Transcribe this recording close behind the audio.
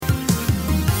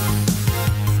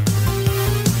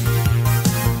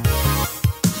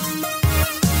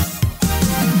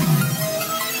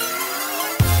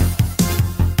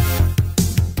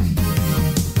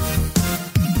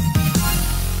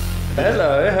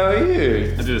how are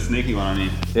you? I did a sneaky one on you.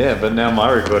 Yeah, but now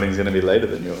my recording's going to be later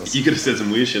than yours. You could have said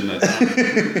some weird shit in that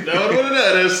time. No one would have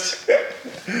noticed.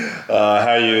 How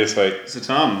are you this week? So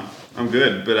Tom, I'm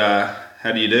good, but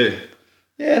how do you do?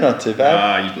 Yeah, not too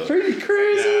bad. You blew it. Pretty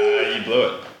crazy. You blew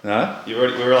it. No? We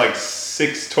were like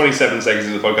 27 seconds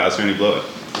into the podcast when you blew it.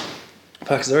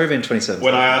 Fuck, it's already been 27.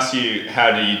 When I asked you,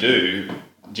 how do you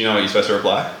know what you're supposed to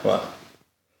reply? What?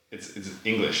 It's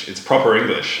English. It's proper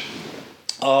English.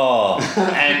 Oh,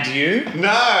 and you?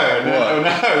 No,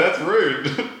 that's rude.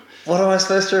 What am I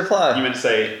supposed to reply? You meant to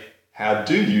say, how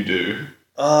do you do?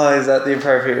 Oh, is that the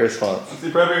appropriate response? That's the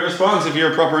appropriate response if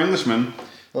you're a proper Englishman.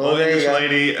 Well, there English you go.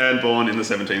 lady and born in the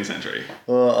 17th century.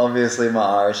 Well, obviously my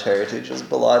Irish heritage has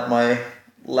belied my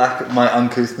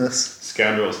uncouthness.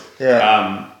 Scoundrels.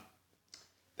 Yeah.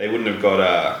 They wouldn't have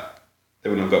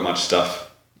got much stuff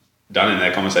done in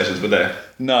their conversations, would they?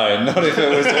 No, not if it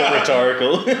was all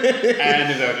rhetorical.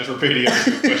 And if they were just repeating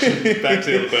every question back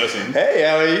to the person. Hey,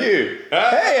 how are you?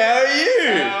 Hey, how are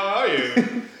you? How are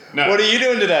you? No. What are you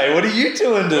doing today? What are you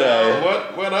doing today?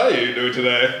 What are you doing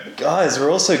today? Guys, we're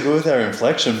all so good with our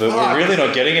inflection, but we're really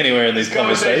not getting anywhere in these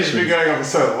conversations. Been going on for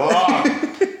so long.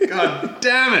 God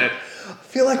damn it. I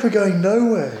feel like we're going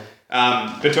nowhere.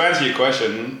 But to answer your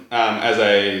question, as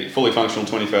a fully functional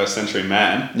 21st century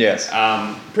man, Yes.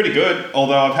 pretty good,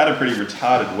 although I've had a pretty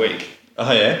retarded week.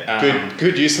 Oh yeah?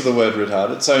 Good use of the word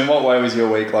retarded. So in what way was your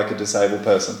week like a disabled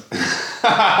person?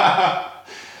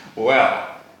 Well,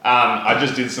 I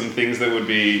just did some things that would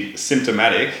be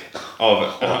symptomatic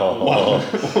of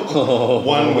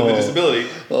one with a disability.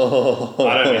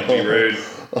 I don't mean to be rude.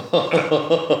 I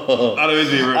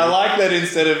like that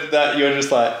instead of that you're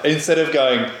just like, instead of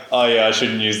going, oh yeah, I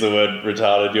shouldn't use the word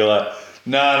retarded, you're like,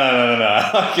 no.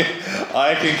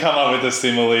 I can come up with a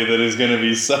simile that is going to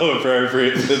be so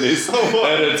appropriate for this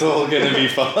that it's all going to be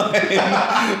fine.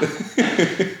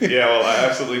 Yeah, well, I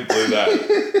absolutely blew that.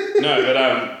 No,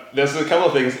 but there's a couple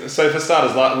of things. So for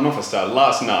starters,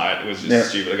 last night it was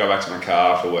just stupid. I got back to my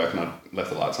car after work and I left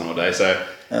the lights on all day, so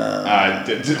I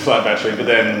did flat battery. But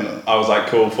then I was like,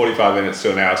 cool, 45 minutes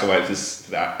to an hour to wait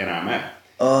for that NRMA.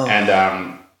 Oh.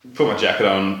 And put my jacket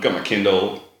on, got my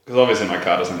Kindle, because obviously my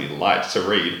car doesn't have any light to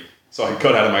read. So I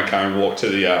got out of my car and walked to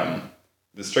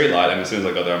the street light, and as soon as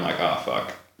I got there, I'm like, oh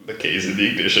fuck, the keys in the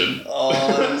ignition. Oh,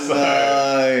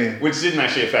 no. Which didn't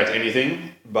actually affect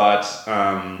anything, but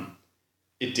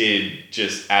it did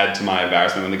just add to my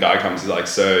embarrassment when the guy comes. He's like,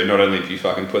 so not only have you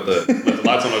fucking left the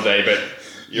lights on all day, but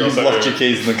You've locked your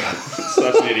keys in the car.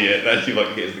 Such an idiot that you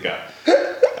locked your keys in the car.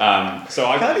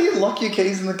 How do you lock your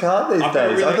keys in the car these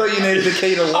days? Really, I thought you needed a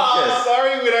key to lock it.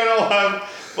 Sorry, we don't all have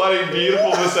bloody beautiful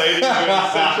Mercedes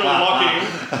with central locking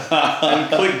and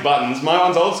click buttons. My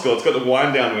one's old school. It's got the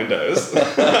wind down windows,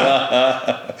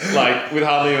 like with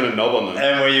hardly even a knob on them.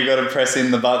 And where you got to press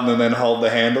in the button and then hold the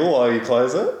handle while you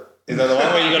close it. Is that the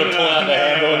one where you got to pull out the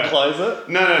handle and close it?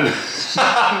 No,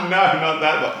 no, not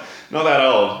that one. Not that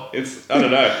old. I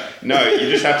don't know. No, you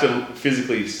just have to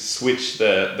physically switch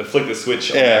flick the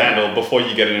switch on the handle before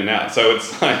you get in and out. So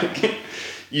it's like,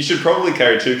 you should probably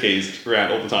carry two keys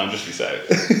around all the time just to be safe.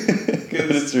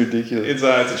 It's ridiculous. It's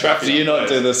a traffic. Do you not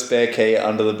do the spare key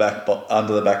under the back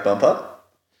bumper?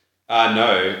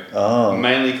 No. Oh.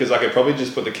 Mainly because I could probably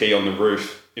just put the key on the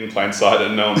roof in plain sight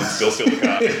and no one would still steal the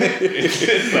car.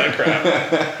 It's that crap.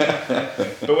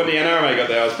 But when the NRMA got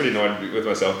there, I was pretty annoyed with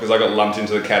myself because I got lumped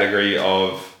into the category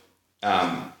of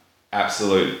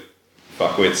absolute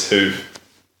fuckwits who've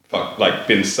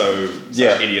been such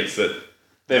idiots that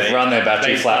They've run their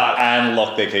battery flat and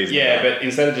locked their keys. Yeah, but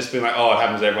instead of just being like, oh, it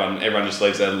happens to everyone just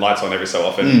leaves their lights on every so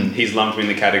often, he's lumped me in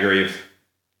the category of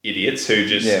idiots who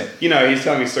just, he's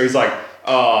telling me stories like,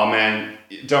 oh man,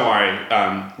 don't worry,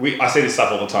 I see this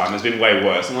stuff all the time, there's been way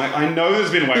worse. I'm like, I know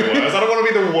there's been way worse. I don't want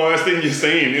to be the worst thing you've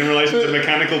seen in relation to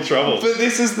mechanical trouble. But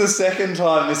this is the second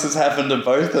time this has happened to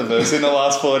both of us in the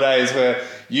last 4 days where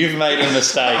you've made a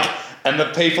mistake and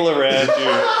the people around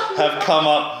you have come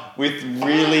up with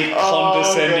really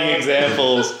condescending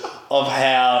examples of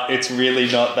how it's really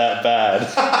not that bad.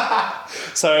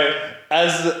 So,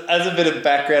 as a bit of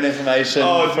background information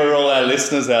for all our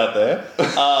listeners out there,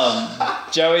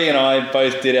 Joey and I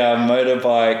both did our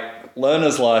motorbike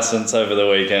learner's license over the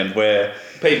weekend where...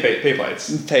 P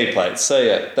plates. P plates. So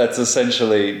yeah, that's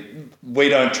essentially, we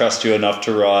don't trust you enough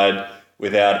to ride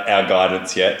without our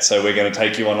guidance yet, so we're going to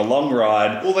take you on a long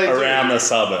ride around the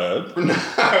suburb. No,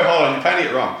 hold on, you're painting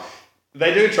it wrong.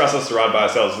 They do trust us to ride by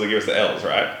ourselves, so they give us the L's,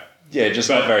 right? Yeah, just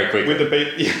not very quickly. With the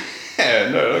people... Yeah,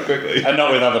 no, not quickly. And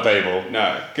not with other people.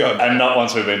 No, God. And not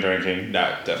once we've been drinking.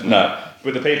 No, definitely. No.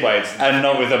 With the P plates. And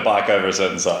not with a bike over a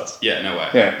certain size. Yeah, no way.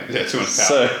 Yeah. 200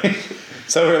 pounds.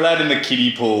 So we're allowed in the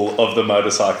kiddie pool of the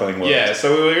motorcycling world. Yeah,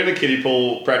 so we were in the kiddie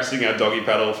pool practicing our doggy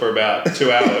paddle for about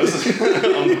 2 hours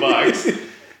on the bikes.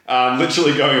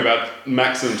 Literally going about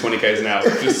maximum 20 k's an hour,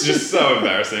 which is just so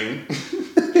embarrassing.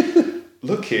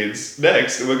 Look, kids,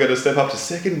 next we're going to step up to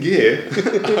second gear. I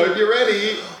hope you're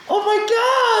ready. Oh my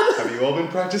god! Have you all been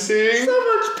practicing? So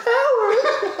much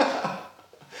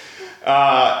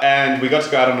power! And we got to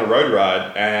go out on a road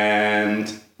ride,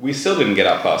 and we still didn't get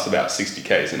up past about 60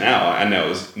 k's an hour, and there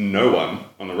was no one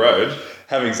on the road.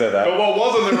 Having said that, but what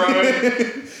was on the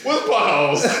road was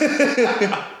potholes.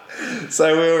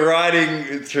 So we were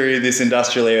riding through this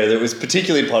industrial area that was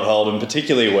particularly potholed and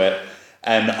particularly wet,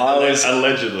 and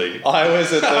allegedly. I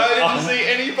was at the. I didn't see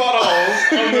any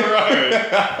potholes on the road.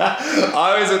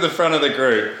 I was at the front of the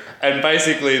group, and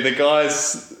basically the guy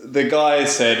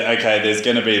said, "Okay, there's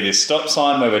going to be this stop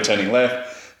sign where we're turning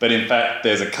left, but in fact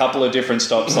there's a couple of different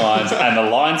stop signs, and the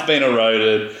line's been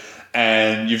eroded."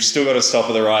 And you've still got to stop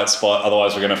at the right spot,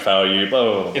 otherwise we're going to fail you. Blah,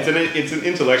 blah, blah. It's an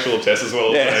intellectual test as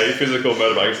well as a physical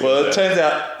motorbike. Well, it turns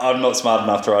out I'm not smart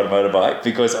enough to ride a motorbike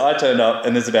because I turned up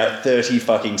and there's about 30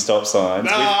 fucking stop signs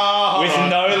with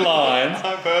no lines,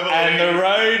 and the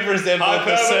road resembled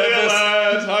the surface.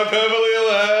 Hyperbole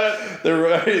alert!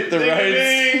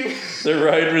 The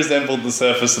road resembled the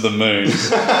surface of the moon.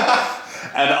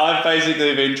 And I've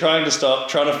basically been trying to stop,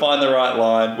 trying to find the right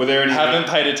line. Were there any? Haven't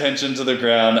paid attention to the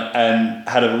ground and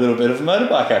had a little bit of a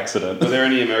motorbike accident. Were there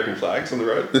any American flags on the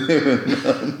road?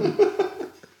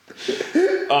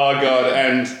 Oh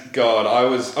God, I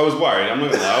was worried. I'm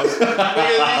not gonna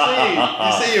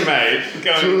lie. You see your mate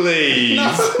going. Please. No, I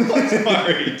was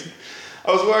worried. I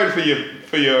was worried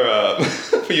for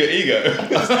your ego.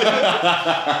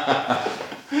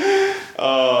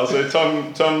 Oh, so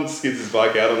Tom skids his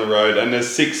bike out on the road, and there's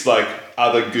 6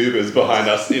 other goobers behind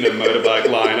us in a motorbike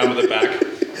line. I'm at the back.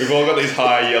 We've all got these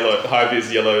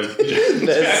high-vis yellow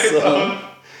jackets on,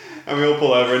 and we all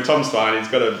pull over. And Tom's fine. He's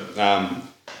got a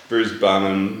bruised bum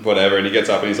and whatever, and he gets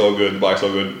up and he's all good. The bike's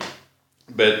all good.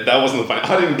 But that wasn't the funny.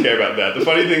 I didn't care about that. The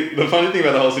funny thing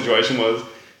about the whole situation was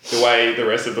the way the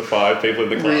rest of the 5 people in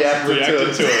the class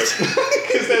reacted to it,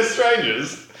 because they're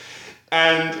strangers,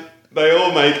 and they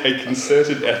all make a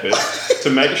concerted effort to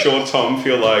make sure Tom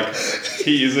feel like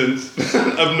he isn't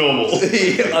abnormal.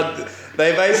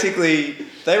 They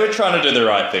were trying to do the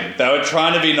right thing. They were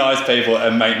trying to be nice people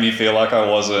and make me feel like I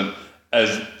wasn't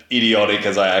as idiotic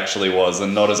as I actually was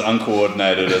and not as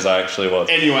uncoordinated as I actually was.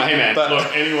 Anyway, hey man,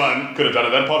 look, anyone could have done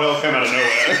it. That pothole came out of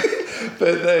nowhere.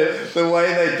 But the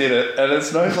way they did it, and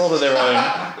it's no fault of their own,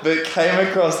 but came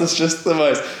across as just the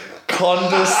most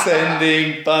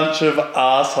condescending bunch of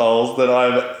assholes that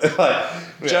I've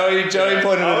Joey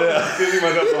pointed it out. I was busy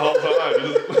myself the whole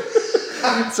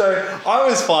time. So I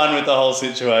was fine with the whole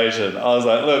situation. I was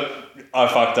like, look, I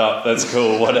fucked up. That's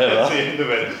cool. Whatever. That's the end of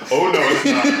it. Oh no, it's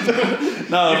not.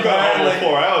 No, you've got a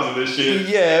whole 4 hours of this shit.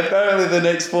 Yeah, apparently the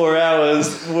next 4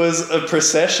 hours was a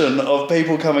procession of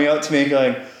people coming up to me and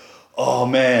going, "Oh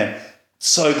man,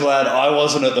 so glad I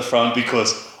wasn't at the front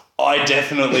because I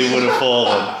definitely would have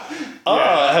fallen." Oh,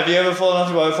 have you ever fallen off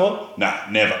your bike before? Nah,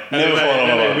 never. Never fallen off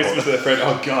my bike before. Whisper to their friend,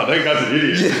 "Oh God, that guy's an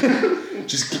idiot." Yeah.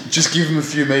 Just give him a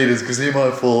few meters because he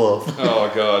might fall off. Oh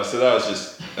God, so that was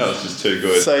just too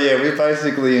good. So yeah, we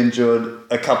basically endured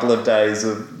a couple of days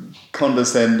of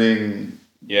condescending.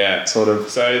 Yeah. Sort of.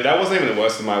 So that wasn't even the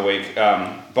worst of my week.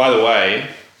 By the way,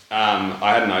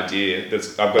 I had an idea.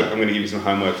 I'm going to give you some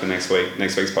homework for next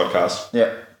week's podcast.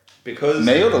 Yeah. Because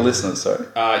me or the listeners, sorry?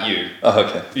 You. Oh,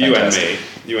 okay. You Fantastic. And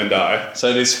me. You and I.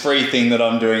 So this free thing that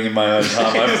I'm doing in my own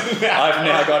time, I've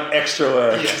now got extra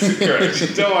work. Yes,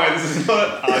 correct. Don't worry, this is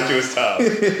not an arduous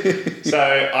task.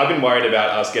 So I've been worried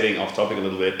about us getting off topic a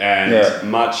little bit, and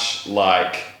much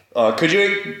like... Oh, could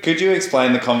you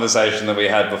explain the conversation that we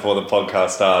had before the podcast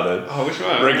started? Oh, which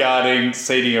one? Regarding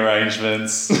seating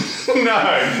arrangements.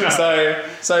 No.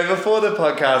 So before the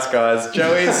podcast, guys,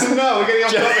 Joey's... No, we're getting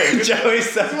off topic. Joey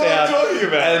sat down. What I'm talking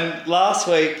about. And last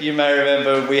week, you may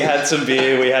remember, we had some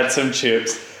beer, we had some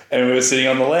chips, and we were sitting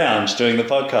on the lounge doing the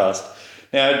podcast.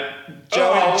 Now,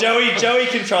 Joey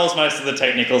controls most of the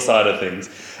technical side of things.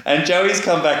 And Joey's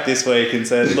come back this week and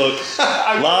said, look,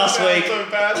 last week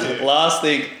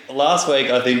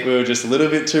I think we were just a little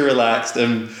bit too relaxed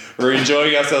and we were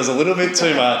enjoying ourselves a little bit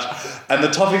too much, and the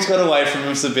topics got away from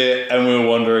us a bit and we were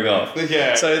wandering off.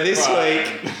 Yeah. So this week,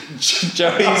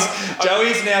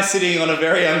 Joey's now sitting on a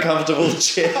very uncomfortable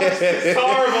chair. It's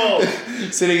horrible.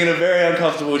 Sitting in a very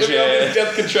uncomfortable chair.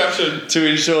 Death contraption. To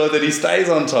ensure that he stays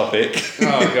on topic.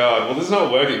 Oh God. Well, this is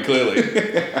not working, clearly.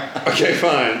 Okay,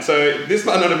 fine. So this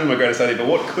might not have been my greatest idea, but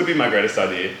what could be my greatest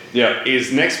idea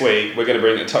is next week we're going to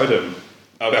bring a totem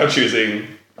about choosing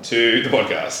to the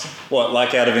podcast. What,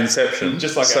 like out of Inception?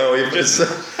 Just like so.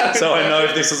 So I know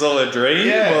if this is all a dream.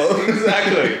 Yes,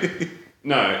 exactly.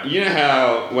 No, you know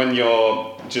how when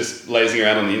you're just lazing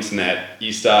around on the internet,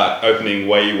 you start opening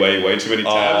way too many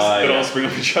tabs that all spring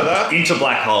up each other into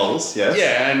black holes. Yes.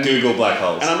 Yeah, and Google black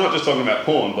holes. And I'm not just talking about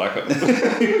porn black holes.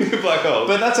 Black holes.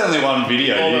 But that's only one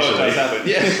video usually. It does happen.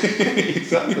 Yeah,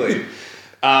 exactly.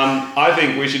 I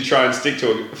think we should try and stick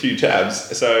to a few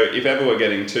tabs. So if ever we're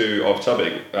getting too off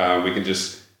topic, we can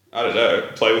just, I don't know,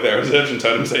 play with our reception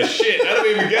tone and say, shit, how did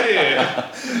we even get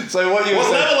here? So what level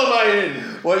am I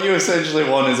in? What you essentially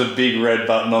want is a big red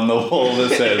button on the wall that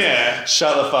says,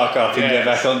 shut the fuck up and get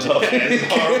back on topic. Yeah, it's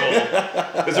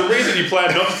horrible. There's a reason you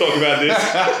planned not to talk about this,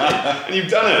 and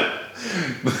you've done it.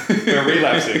 We're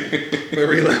relapsing.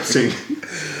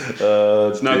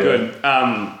 It's not good.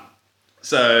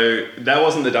 So that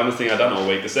wasn't the dumbest thing I'd done all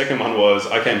week. The second one was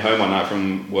I came home one night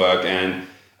from work and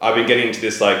I've been getting into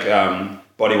this like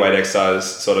body weight exercise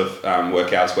sort of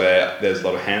workouts where there's a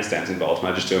lot of handstands involved,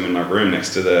 and I just do them in my room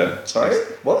next to the... Sorry?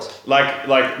 What? Like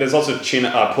there's lots of chin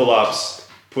pull-ups,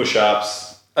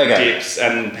 push-ups, dips,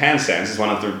 and handstands is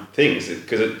one of the things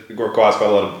because it requires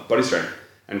quite a lot of body strength.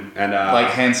 And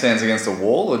like handstands against a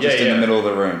wall or just in the middle of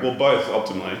the room? Well, both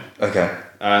optimally. Okay.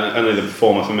 Only the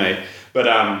former for me. But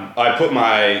I put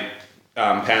my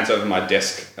pants over my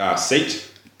desk seat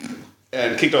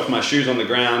and kicked off my shoes on the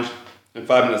ground. And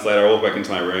 5 minutes later, I walked back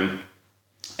into my room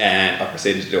and I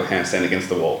proceeded to do a handstand against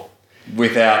the wall.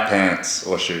 Without pants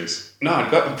or shoes? No, I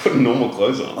got put normal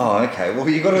clothes on. Oh, okay. Well,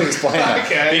 you've got to explain that.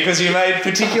 Okay. Because you made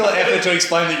particular effort to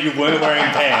explain that you weren't wearing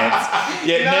pants,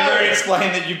 yet never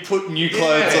explained that you put new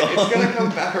clothes on. It's going to come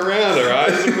back around, all right?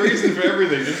 There's a reason for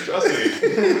everything, just trust me.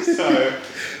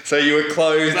 So you were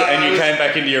clothed and you came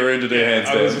back into your room to do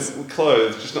handstands? I was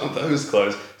clothed, just not those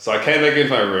clothes. So I came back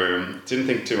into my room, didn't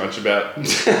think too much about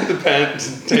the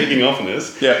pants taking off in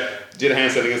this. Yeah. Did a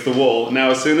handstand against the wall.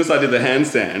 Now, as soon as I did the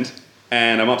handstand,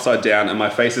 and I'm upside down, and my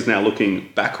face is now looking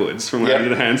backwards from where I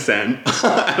did the handstand,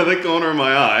 out of the corner of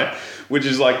my eye, which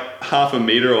is like half a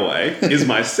meter away, is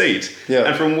my seat. Yeah.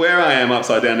 And from where I am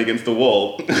upside down against the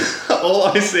wall, all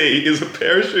I see is a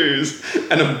pair of shoes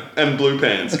and blue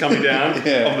pants coming down off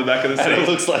the back of the seat. And it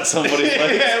looks like somebody it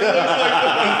looks like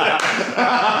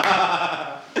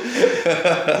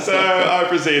So I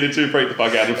proceeded to freak the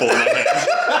fuck out and fall on my head.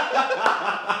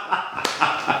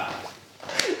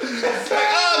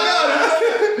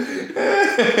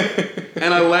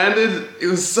 And I landed. It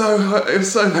was so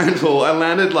painful. I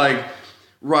landed like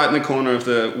right in the corner of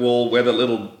the wall where the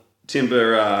little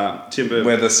timber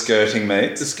where the skirting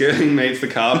meets. The skirting meets the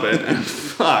carpet, and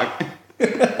fuck. Oh,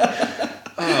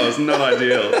 it was not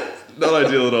ideal. Not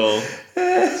ideal at all.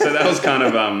 So that was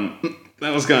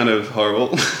kind of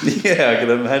horrible. Yeah, I can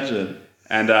imagine.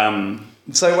 And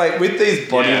so wait, with these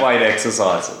body weight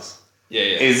exercises,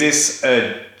 is this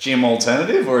a gym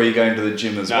alternative, or are you going to the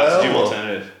gym as well? No, it's a gym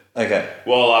alternative. Okay.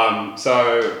 Well, I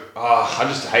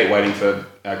just hate waiting for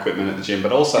equipment at the gym,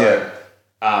 but also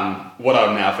what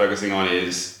I'm now focusing on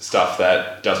is stuff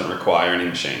that doesn't require any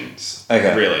machines.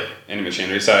 Okay. Really, any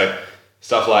machinery. So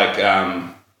stuff like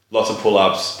lots of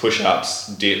pull-ups, push-ups,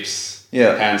 dips,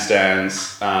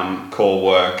 handstands, core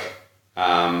work.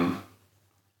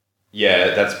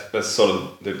 That's sort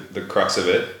of the crux of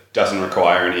it. Doesn't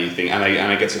require anything, and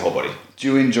it gets your whole body. Do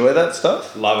you enjoy that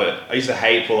stuff? Love it. I used to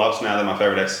hate pull-ups. Now they're my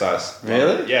favorite exercise.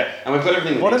 Really? Yeah, and we've got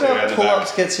everything. What about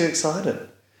pull-ups gets you excited?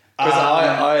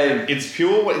 Because it's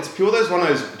pure. It's pure. There's one of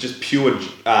those just pure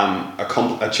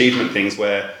achievement things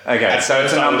where. Okay, so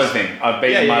it's a number thing. I've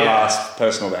beaten my last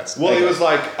personal best. Well, it was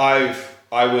like I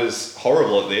was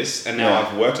horrible at this, and now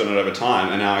I've worked on it over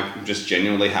time, and now I'm just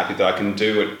genuinely happy that I can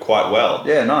do it quite well.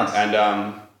 Yeah, nice. And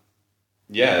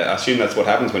I assume that's what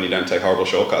happens when you don't take horrible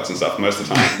shortcuts and stuff most of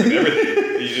the time. With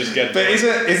everything, you just get... But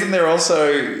isn't there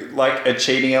also like a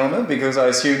cheating element? Because I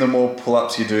assume the more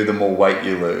pull-ups you do, the more weight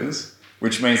you lose,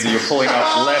 which means that you're pulling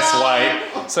up less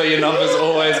weight, so your number's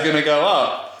always going to go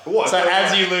up. What? So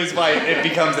as you lose weight, it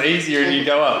becomes easier and you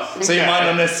go up. So you might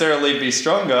not necessarily be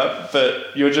stronger,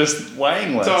 but you're just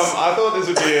weighing less. Tom, I thought this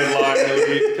would be a line that would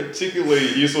be particularly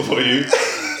useful for you.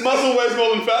 Muscle weighs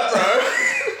more than fat, bro.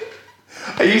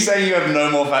 Are you saying you have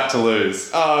no more fat to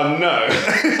lose? No. A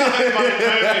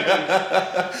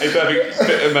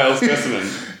perfect male specimen.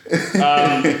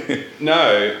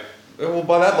 No. Well,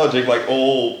 by that logic, like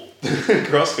all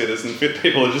CrossFitters and fit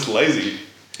people are just lazy.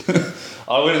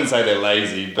 I wouldn't say they're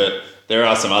lazy, but there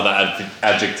are some other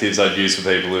adjectives I'd use for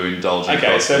people who indulge in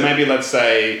CrossFit. So maybe let's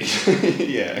say...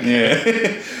 Yeah.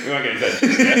 We won't get into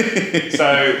that.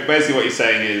 So basically what you're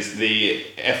saying is the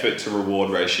effort to reward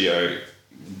ratio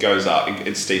goes up,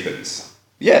 it steepens.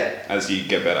 Yeah. as you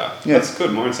get better. Yeah. That's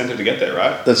good. More incentive to get there,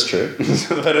 right? That's true.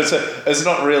 But it's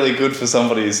not really good for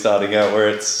somebody who's starting out where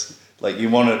it's like you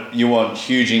want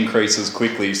huge increases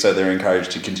quickly so they're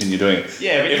encouraged to continue doing it.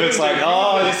 Yeah, but if it's like,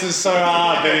 this is so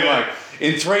hard, then you're like,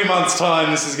 in 3 months'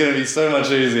 time, this is going to be so much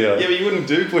easier. Yeah, but you wouldn't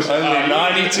do push-ups. Only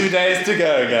 92 days to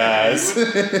go, guys.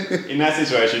 In that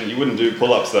situation, you wouldn't do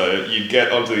pull-ups though. You'd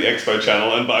get onto the Expo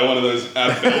channel and buy one of those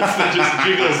ab belts that just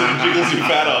jiggles your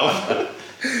fat off.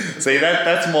 See,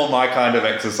 that's more my kind of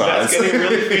exercise. That's getting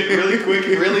really fit, really quick,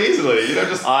 really easily. You don't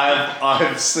just.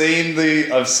 I've seen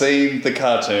the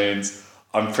cartoons.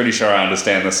 I'm pretty sure I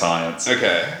understand the science.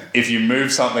 Okay. If you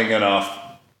move something enough,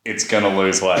 it's gonna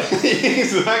lose weight.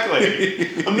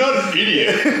 Exactly. I'm not an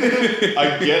idiot.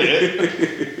 I get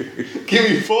it. Give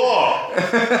me 4.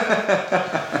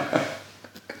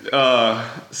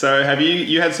 So have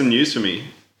you had some news for me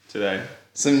today?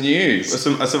 Some news.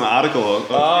 Some article.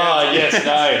 Yes,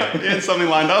 no. You had something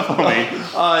lined up for me.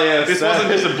 Yes. This wasn't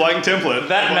just a blank template.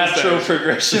 That natural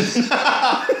progression.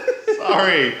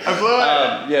 Sorry, I blew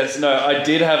it. Yes, no, I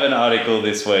did have an article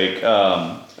this week.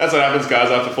 That's what happens,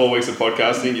 guys, after 4 weeks of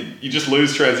podcasting. You just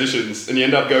lose transitions and you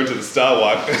end up going to the star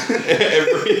wipe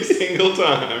every single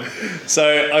time. So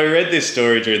I read this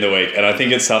story during the week and I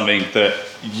think it's something that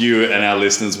you and our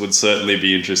listeners would certainly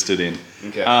be interested in.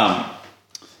 Okay.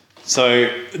 So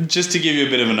just to give you a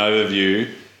bit of an overview,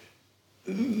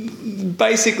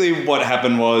 basically what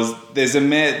happened was there's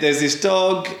this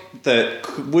dog that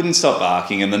wouldn't stop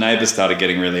barking and the neighbours started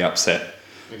getting really upset.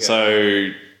 Okay. So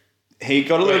he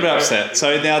got a little bit upset.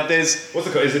 So now there's... What's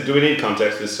the... do we need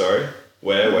context for this story?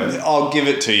 Where? I'll give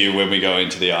it to you when we go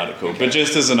into the article. Okay. But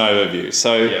just as an overview.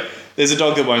 So there's a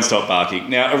dog that won't stop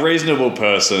barking. Now, a reasonable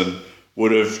person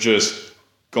would have just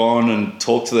gone and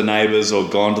talked to the neighbours or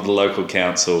gone to the local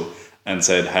council and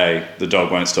said, hey, the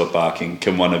dog won't stop barking.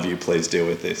 Can one of you please deal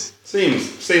with this?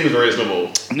 Seems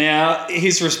reasonable. Now,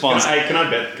 his response... Can I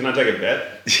bet? Can I take a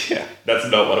bet? Yeah. That's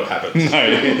not what happened.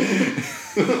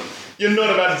 No. You're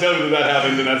not about to tell me that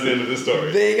happened and that's the end of the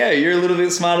story. There you go. You're a little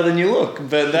bit smarter than you look.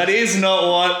 But that is not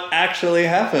what actually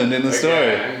happened in the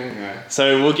story. Okay.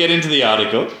 So we'll get into the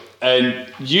article. And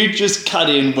you just cut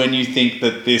in when you think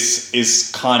that this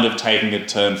is kind of taking a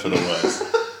turn for the worse.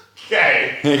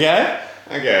 Okay. Okay?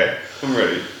 Okay. I'm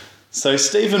ready. So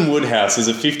Stephen Woodhouse is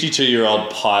a 52-year-old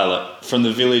pilot from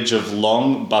the village of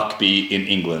Long Buckby in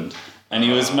England. And he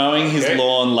was mowing his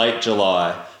lawn late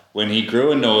July when he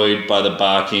grew annoyed by the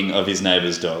barking of his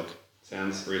neighbour's dog.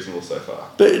 Sounds reasonable so far.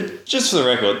 But just for the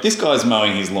record, this guy's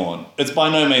mowing his lawn. It's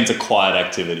by no means a quiet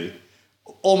activity.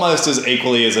 Almost as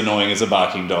equally as annoying as a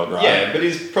barking dog, right? Yeah, but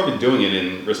he's probably doing it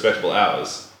in respectable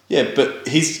hours. Yeah, but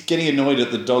he's getting annoyed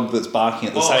at the dog that's barking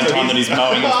at the same time that he's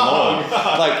mowing his lawn.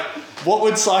 Like, what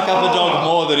would psych up a dog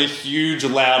more than a huge,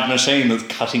 loud machine that's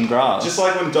cutting grass? Just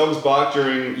like when dogs bark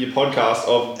during your podcast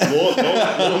of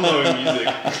lawn mowing music.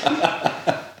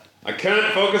 I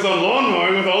can't focus on lawn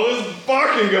mowing with all this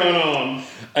barking going on.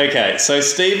 Okay, so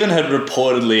Stephen had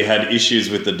reportedly had issues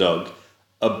with the dog,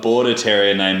 a border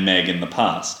terrier named Meg, in the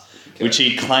past, which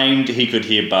he claimed he could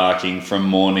hear barking from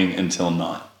morning until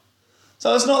night.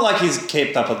 So it's not like he's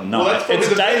kept up at the night. It's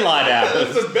daylight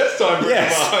hours. That's the best time for him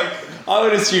to bark. I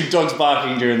would assume dogs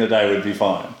barking during the day would be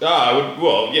fine.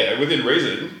 Within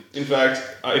reason. In fact,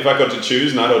 if I got to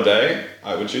choose night or day,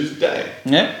 I would choose day.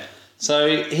 Yeah.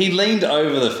 So he leaned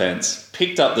over the fence,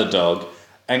 picked up the dog,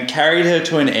 and carried her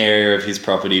to an area of his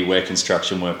property where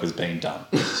construction work was being done.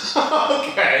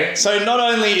 Okay. So not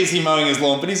only is he mowing his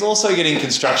lawn, but he's also getting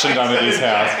construction done at his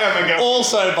house.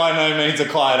 Also by no means a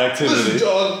quiet activity. Listen,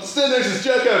 dog, stand next to this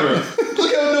jackhammer.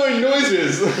 Look how annoying noise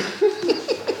is.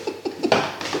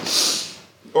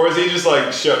 Or is he just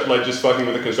just fucking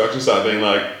with the construction site, being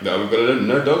like, no, we've got a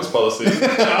no dogs policy. We've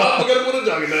got to put a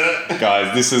dog in there.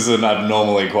 Guys, this is an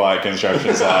abnormally quiet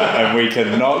construction site, and we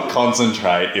cannot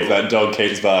concentrate if that dog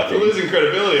keeps barking. We're losing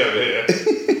credibility over here.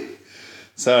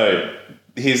 So,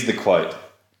 here's the quote.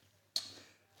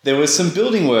 There was some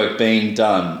building work being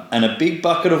done and a big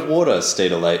bucket of water,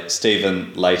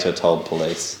 Stephen later told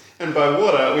police. And by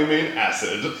water, we mean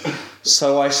acid.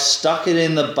 So I stuck it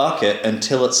in the bucket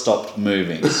until it stopped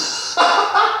moving.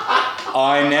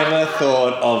 I never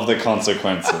thought of the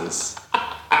consequences.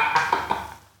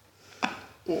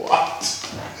 What?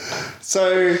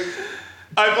 So...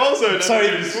 I've also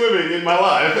never been swimming in my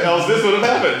life, else this would have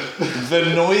happened.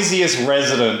 The noisiest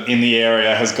resident in the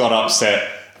area has got upset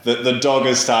that the dog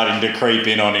is starting to creep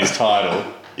in on his title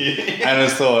and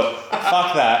has thought,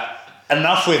 fuck that,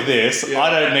 enough with this, I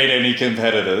don't need any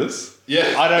competitors.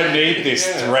 Yeah. I don't need this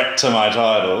threat to my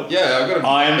title. Yeah, I've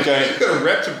got a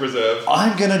rep to preserve.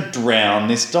 I'm going to drown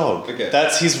this dog. Okay.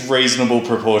 That's his reasonable,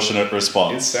 proportionate It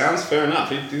response. sounds fair enough.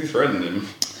 He threatened him.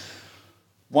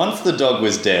 Once the dog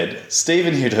was dead,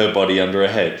 Stephen hid her body under a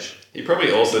hedge. He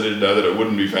probably also didn't know that it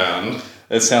wouldn't be found.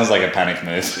 It sounds like a panic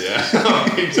move.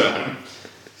 Yeah, big time.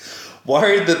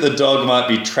 Worried that the dog might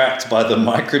be tracked by the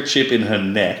microchip in her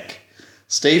neck,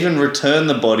 Stephen returned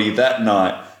the body that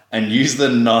night and used the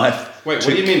knife. Wait,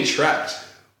 what do you mean trapped?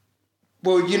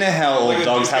 Well, you know how all Like a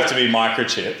dogs dog have to be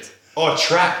microchipped. Oh,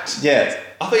 trapped. Yeah.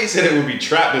 I thought you said it would be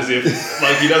trapped as if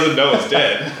like he doesn't know it's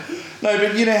dead. No,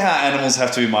 but you know how animals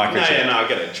have to be microchipped. No, I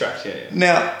get it. Trapped. Yeah.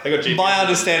 Now, They got GPS.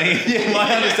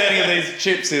 my understanding of these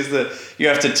chips is that you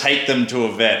have to take them to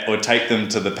a vet or take them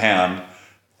to the pound.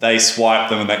 They swipe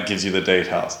them and that gives you the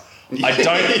details.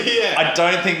 I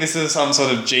don't think this is some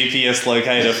sort of GPS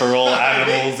locator for all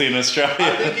animals in Australia.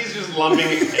 I think he's just lumping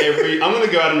I'm going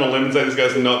to go out on a limb and say this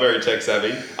guy's not very tech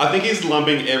savvy. I think he's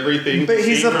lumping everything But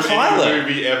he's a from pilot. any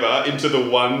movie ever into the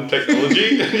one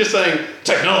technology and just saying,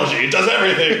 technology, it does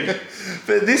everything.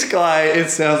 But this guy, it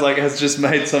sounds like, has just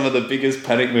made some of the biggest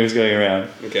panic moves going around.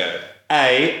 Okay.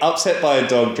 A, upset by a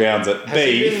dog, drowns it. Has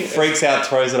he B, been- freaks out,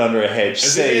 throws it under a hedge.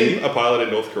 Has C, he been a pilot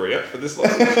in North Korea for this long?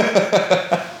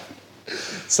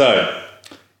 so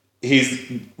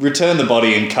he's returned the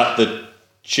body and cut the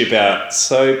chip out.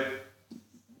 So,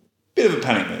 bit of a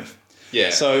panic move. Yeah.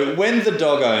 So when the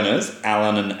dog owners,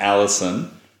 Alan and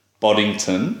Alison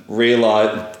Boddington,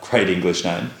 great English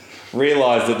name,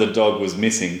 realised that the dog was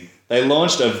missing, they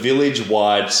launched a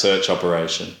village-wide search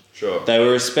operation. Sure. They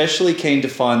were especially keen to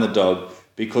find the dog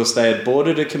because they had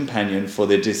boarded a companion for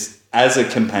their their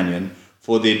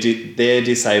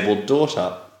disabled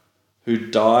daughter, who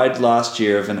died last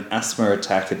year of an asthma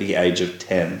attack at the age of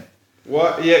 10.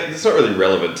 What? Yeah, it's not really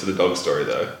relevant to the dog story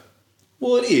though.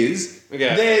 Well, it is.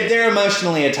 Okay. They're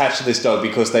emotionally attached to this dog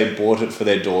because they bought it for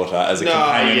their daughter as a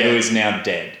companion who is now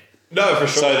dead. No, for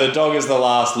sure. So the dog is the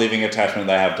last living attachment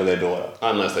they have to their daughter.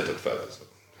 Unless they took photos.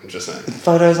 I'm just saying.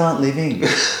 Photos aren't living.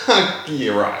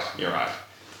 You're right.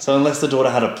 So unless the daughter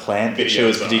had a plant that she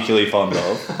was Videos are. particularly fond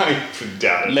of, I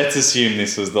doubt it. let's assume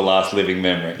this was the last living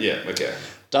memory. Yeah, okay.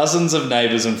 Dozens of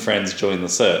neighbours and friends joined the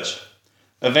search.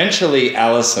 Eventually,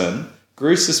 Alison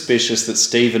grew suspicious that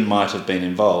Stephen might have been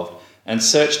involved and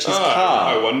searched his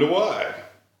car. I wonder why.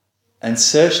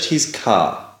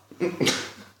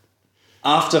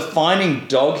 After finding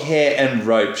dog hair and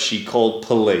rope, she called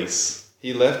police.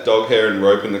 He left dog hair and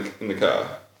rope in the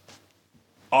car.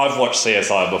 I've watched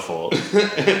CSI before.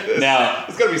 Now,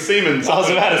 It's got to be semen. I was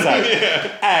about to say,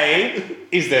 Yeah. A,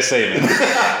 is there semen?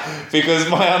 Because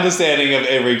my understanding of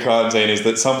every crime scene is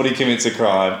that somebody commits a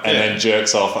crime and then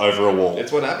jerks off over a wall.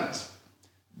 It's what happens.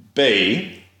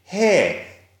 B, hair.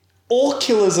 All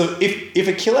killers if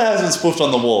a killer hasn't spoofed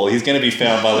on the wall, he's going to be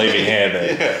found by leaving hair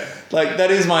there. Yeah. Like, that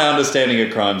is my understanding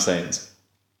of crime scenes.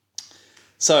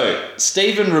 So,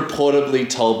 Stephen reportedly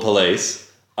told police,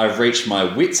 "I've reached my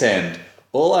wit's end.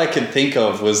 All I could think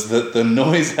of was that the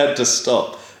noise had to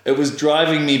stop. It was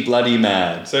driving me bloody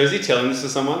mad." So is he telling this to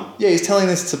someone? Yeah, he's telling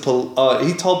this to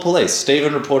he told police.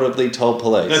 Stephen reportedly told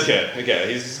police.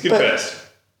 Okay. He's confessed.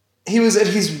 He was at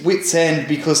his wit's end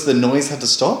because the noise had to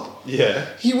stop? Yeah.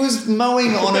 He was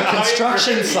mowing on a I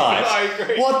construction agree. site. I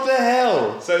agree. What the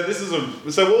hell? So what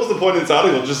was the point in this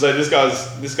article? Just say this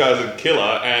guy's a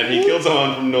killer and he killed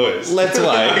someone from noise. Let's wait.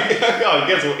 Oh,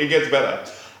 it gets better.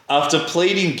 After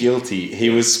pleading guilty,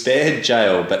 he was spared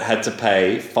jail but had to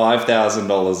pay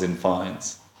 $5,000 in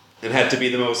fines. And had to be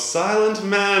the most silent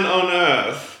man on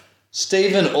earth.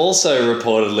 Stephen also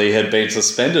reportedly had been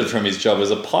suspended from his job as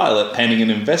a pilot pending an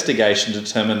investigation to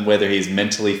determine whether he's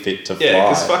mentally fit to fly. Yeah,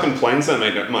 because fucking planes don't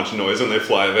make much noise when they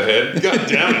fly overhead. God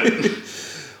damn it.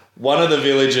 One of the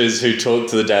villagers who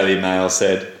talked to the Daily Mail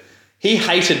said, "He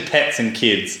hated pets and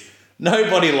kids.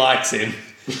 Nobody likes him.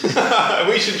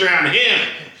 We should drown him.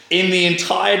 In the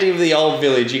entirety of the old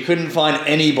village, you couldn't find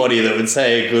anybody that would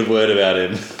say a good word about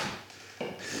him."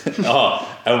 Oh,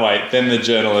 and wait, then the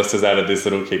journalist has added this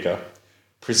little kicker.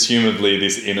 Presumably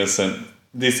this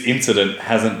incident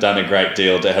hasn't done a great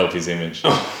deal to help his image.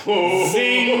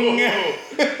 Zing!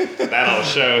 That'll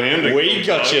show him. We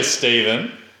got you,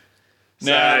 Stephen.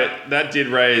 Now, that did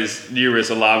raise numerous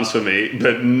alarms for me,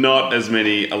 but not as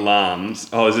many alarms.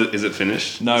 Oh, is it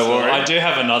finished? No, Sorry. well, I do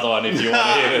have another one if you want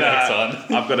to hear the next one.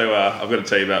 I've got to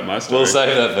tell you about my story. We'll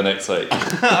save that for next week.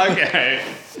 Okay.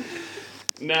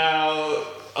 Now,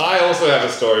 I also have a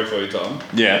story for you, Tom.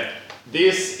 Yeah.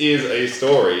 This is a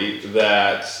story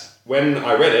that, when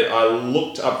I read it, I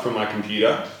looked up from my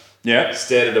computer, Yeah.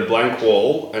 stared at a blank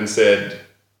wall, and said,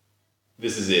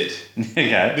 This is it.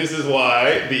 Okay. This is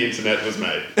why the internet was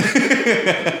made.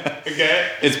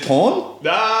 Okay? It's porn?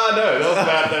 No, that was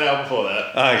about that hour before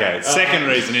that. Okay. Second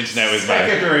reason internet was made.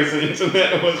 Second reason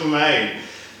internet was made.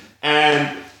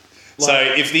 And... So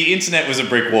if the internet was a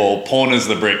brick wall, porn is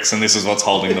the bricks, and this is what's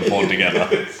holding the porn together.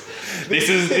 This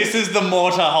is the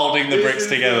mortar holding the bricks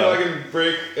together. This is the fucking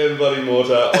brick and bloody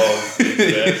mortar of the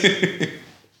internet.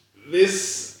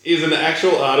 This is an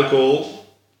actual article...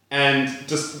 And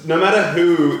just no matter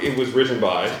who it was written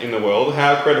by in the world,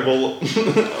 how credible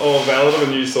or valid of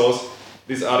a news source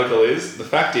this article is, the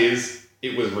fact is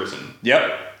it was written.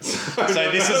 Yep. So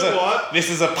this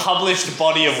is a published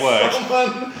body of work.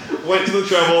 Someone went to the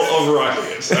trouble of writing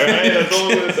it. Okay, that's all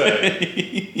I'm going to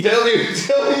say.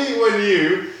 Tell me when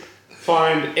you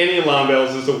find any alarm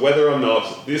bells as to whether or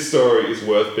not this story is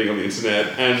worth being on the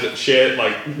internet and shared,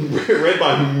 read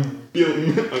by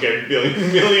millions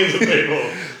of people.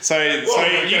 So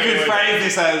you could phrase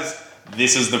this as,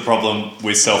 this is the problem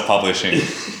with self-publishing.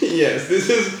 Yes,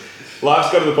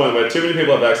 life's got to the point where too many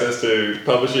people have access to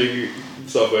publishing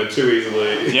software too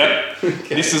easily. Yep.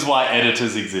 Okay. This is why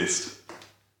editors exist.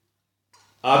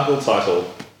 Article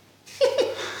title.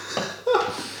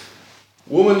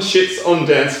 Woman shits on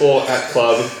dance floor at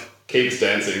club, keeps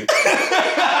dancing.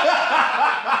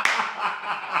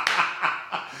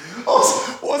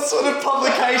 What sort of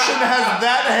publication has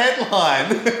that headline?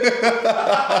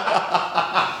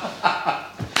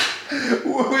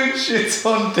 Woman shits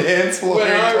on dance floor when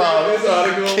I club, read this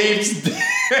article, keeps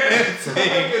dancing.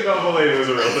 I could not believe it was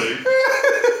a real thing.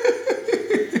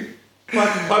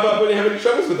 Pipe up when you have any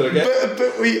troubles with it, okay?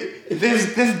 But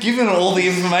they've given all the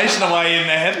information away in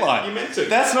the headline. You meant to.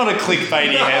 That's not a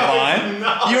clickbaity headline.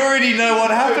 No. You already know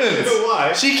what happens. You know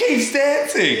why? She keeps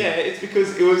dancing. Yeah, it's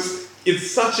because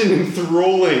it's such an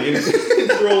enthralling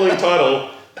title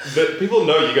that people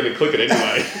know you're going to click it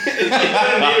anyway. They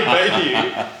don't need to bait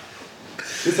you.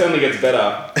 This only gets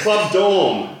better. Club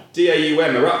Daum,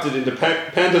 DAUM, erupted into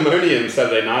pandemonium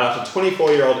Saturday night after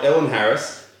 24-year-old Ellen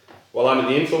Harris, while under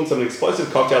the influence of an explosive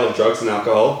cocktail of drugs and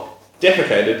alcohol,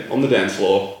 defecated on the dance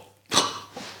floor.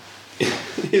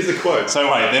 Here's a quote. So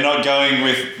wait, they're not going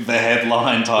with the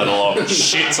headline title of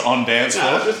shits on dance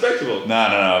floor? No, it's respectable. No,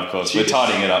 of course. We're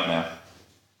tidying it up now.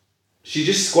 She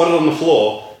just squatted on the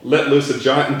floor, let loose a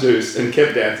giant deuce, and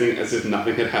kept dancing as if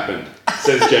nothing had happened,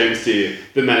 says James Deere,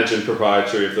 the manager and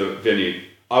proprietor of the venue.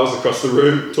 I was across the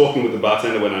room talking with the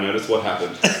bartender when I noticed what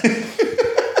happened.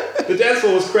 The dance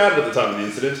floor was crowded at the time of the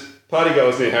incident.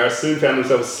 Partygoers near Harris soon found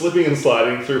themselves slipping and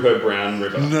sliding through her brown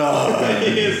river. No.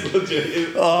 It is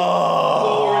legit. No.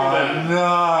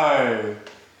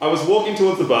 I was walking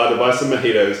towards the bar to buy some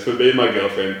mojitos for me and my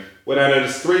girlfriend when I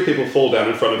noticed 3 people fall down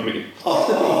in front of me.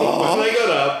 When they got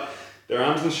up, their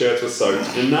arms and shirts were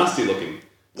soaked and nasty looking.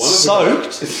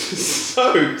 Soaked?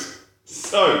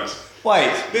 Soaked.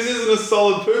 Wait. This isn't a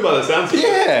solid poo by the sounds of it.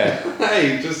 Yeah.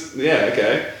 Hey,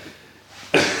 okay.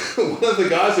 One of the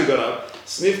guys who got up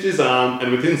sniffed his arm,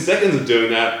 and within seconds of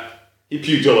doing that, he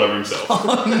puked all over himself.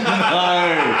 Oh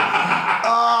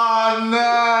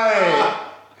no!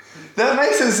 That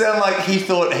makes it sound like he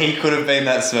thought he could have been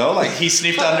that smell. Like he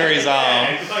sniffed under his arm,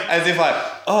 as if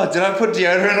did I put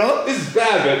deodorant on? This is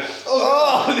bad,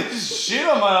 but this shit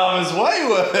on my arm is way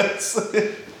worse.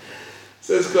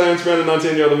 Says Clarence Brown, a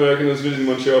 19-year-old American who was visiting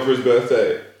Montreal for his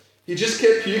birthday. He just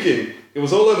kept puking. It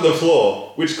was all over the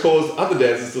floor, which caused other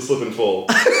dancers to slip and fall.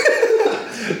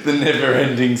 The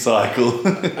never-ending cycle.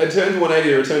 I turned 180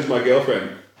 to return to my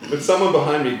girlfriend, but someone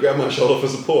behind me grabbed my shoulder for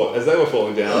support as they were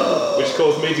falling down, which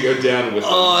caused me to go down with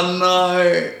them. Oh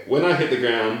no! When I hit the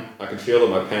ground, I could feel that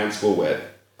my pants were wet.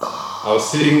 I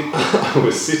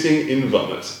was sitting in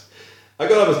vomit. I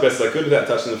got up as best as I could without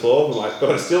touching the floor, but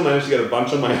I still managed to get a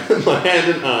bunch on my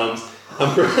hand and arms.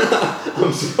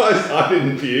 I'm surprised I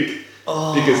didn't puke.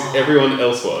 Because everyone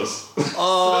else was.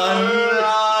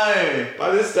 No!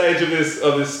 By this stage of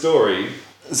this story.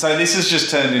 So this has just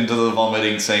turned into the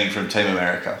vomiting scene from Team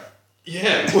America.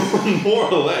 Yeah,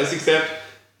 more or less, except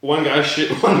one girl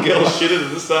shitted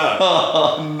at the start.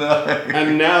 Oh no!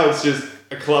 And now it's just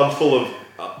a club full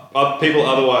of people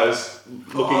otherwise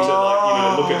looking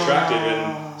to look attractive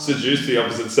and seduce the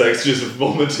opposite sex, just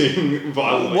vomiting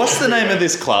violently. What's the name of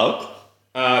this club?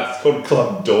 It's called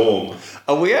Club Daum.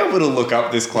 Are we able to look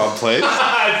up this club, please?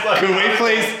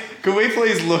 Could we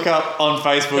please look up on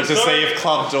Facebook to see if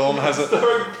Club Daum has it?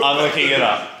 I'm looking it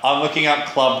up. I'm looking up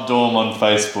Club Daum on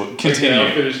Facebook. Continue. Okay,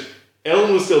 I'll finish.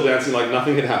 Ellen was still dancing like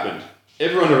nothing had happened.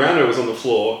 Everyone around her was on the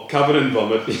floor, covered in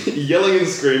vomit, yelling and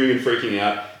screaming and freaking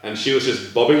out, and she was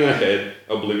just bobbing her head,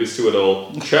 oblivious to it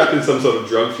all, trapped in some sort of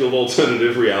drug-fueled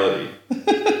alternative reality.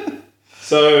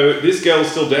 So this girl's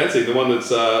still dancing, the one that's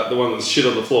shit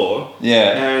on the floor.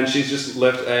 Yeah. And she's just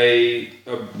left a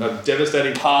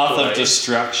devastating Path pathway, of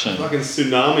destruction. fucking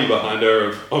tsunami behind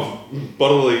her of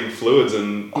bodily fluids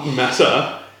and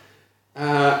matter.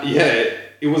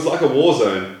 It was like a war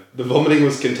zone. The vomiting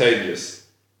was contagious.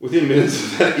 Within minutes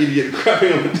of that idiot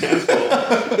crapping on the dance floor,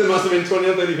 there must have been 20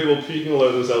 or 30 people puking all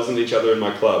over themselves and each other in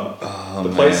my club. Oh,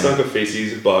 the place stunk of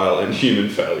feces, bile, and human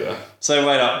failure. So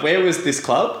wait up, where was this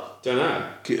club? Don't know.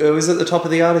 It was at the top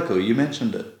of the article. You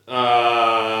mentioned it.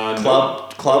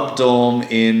 Club dorm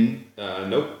in.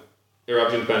 Nope.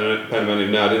 Eruption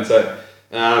Pandemonium. No, I didn't say.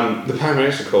 The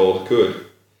paramedics are called. Good.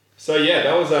 So yeah,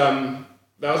 that was an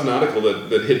article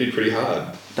that hit me pretty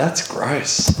hard. That's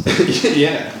gross.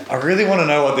 Yeah. I really want to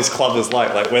know what this club is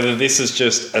like whether this is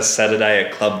just a Saturday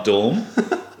at Club Dorm,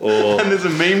 or. And there's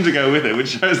a meme to go with it, which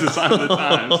shows the sign of the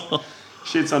times.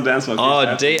 Shits on dance floor.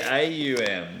 Oh,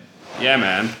 DAUM. Yeah,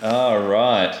 man. Oh,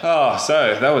 right. Oh,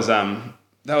 so that was an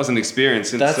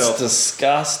experience in itself. That's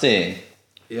disgusting.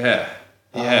 Yeah.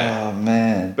 Yeah. Oh,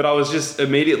 man. But I was just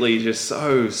immediately just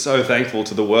so thankful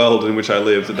to the world in which I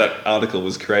lived that article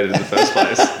was created in the first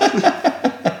place.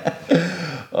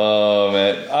 Oh,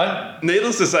 man.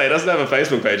 Needless to say, it doesn't have a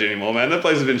Facebook page anymore, man. That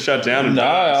place has been shut down. No,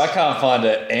 I can't find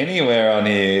it anywhere on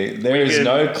here. There is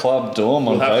no Club Dorm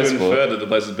on Facebook. We'll have to infer that the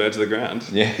place was burnt to the ground.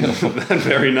 Yeah. That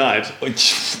very night. With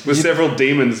several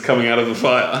demons coming out of the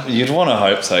fire. You'd want to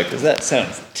hope so, because that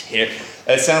sounds terrible.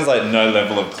 It sounds like no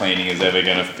level of cleaning is ever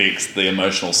going to fix the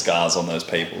emotional scars on those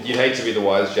people. You'd hate to be the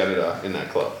wise janitor in that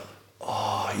club.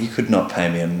 Oh, you could not pay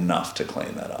me enough to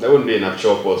clean that up. There wouldn't be enough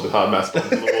chalkboards with hard mask on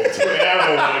the wall to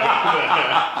ever want to go there.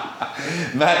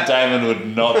 Matt Damon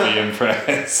would not be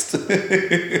impressed.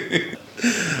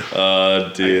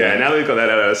 Oh, dear. Okay, now that we've got that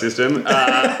out of our system.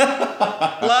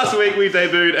 Last week we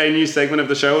debuted a new segment of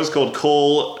the show. It's called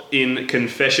Call In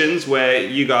Confessions, where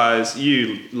you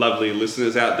lovely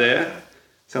listeners out there,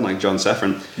 sound like John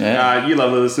Safran. Yeah. You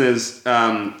lovely listeners,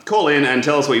 call in and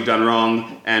tell us what you've done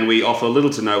wrong, and we offer little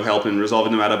to no help in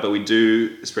resolving the matter, but we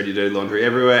do spread your dirty laundry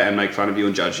everywhere and make fun of you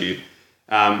and judge you.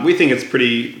 We think it's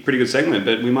pretty good segment,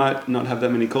 but we might not have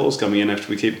that many calls coming in after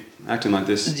we keep acting like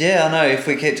this. Yeah, I know. If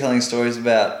we keep telling stories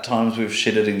about times we've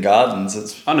shitted in gardens,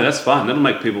 it's... Oh no, that's fine. That'll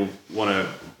make people want to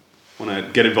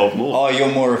get involved more. Oh,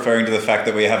 you're more referring to the fact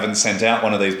that we haven't sent out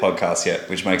one of these podcasts yet,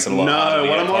 which makes it a lot harder. No,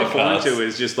 what I'm more referring to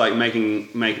is just like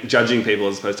judging people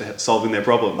as opposed to solving their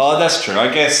problems. Oh, that's true.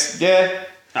 I guess, yeah.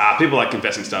 People like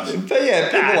confessing stuff. But yeah,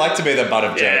 people like to be the butt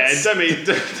of jokes. Yeah, don't be...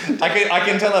 I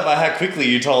can tell that by how quickly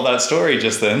you told that story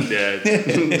just then. Yeah,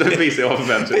 don't be so off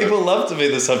about it. People love to be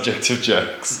the subject of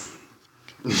jokes.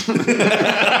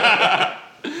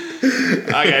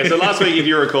 Okay, so last week, if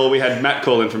you recall, we had Matt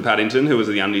call in from Paddington, who was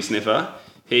the undie sniffer.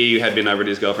 He had been over at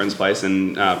his girlfriend's place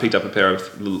and picked up a pair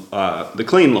of the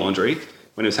clean laundry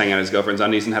when he was hanging out with his girlfriend's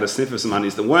undies and had a sniff of some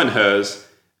undies that weren't hers,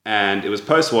 and it was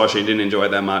post-wash. He didn't enjoy it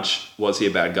that much. Was he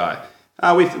a bad guy?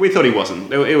 We thought he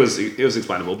wasn't. It was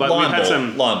explainable. But we've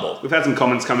had some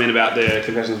comments come in about the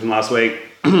confessions from last week.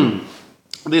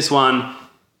 This one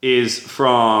is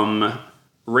from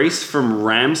Reese from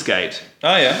Ramsgate.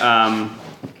 Oh yeah.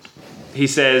 He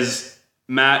says,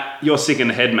 Matt, you're sick in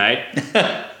the head, mate.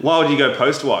 Why would you go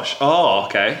post-wash? Oh,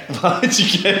 okay. Why did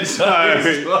you get so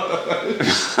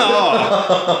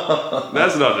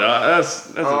that's not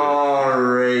that's oh,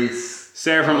 Reese.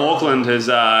 Sarah from Auckland has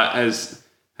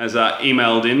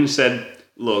emailed in, said,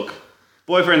 look,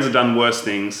 boyfriends have done worse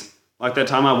things. Like that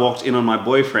time I walked in on my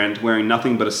boyfriend wearing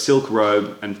nothing but a silk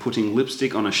robe and putting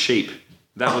lipstick on a sheep.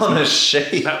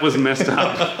 That was messed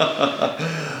up.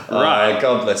 Right.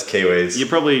 God bless Kiwis. You're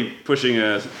probably pushing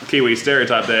a Kiwi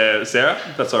stereotype there, Sarah.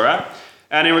 That's all right.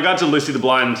 And in regard to Lucy the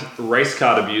Blind race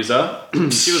card abuser,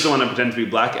 she was the one that pretended to be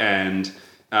black and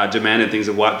demanded things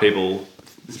of white people,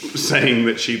 saying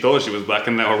that she thought she was black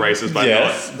and they were racist by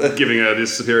not giving her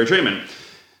this superior treatment.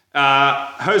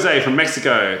 Jose from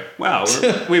Mexico. Wow,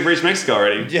 we've reached Mexico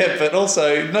already. Yeah, but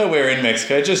also nowhere in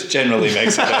Mexico, just generally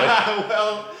Mexico.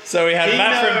 Well... So we had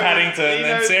Matt from Paddington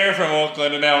and Sarah from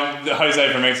Auckland and now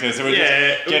Jose from Mexico. So we're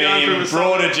just getting in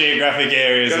broader geographic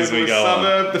areas as we go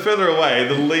on. The further away,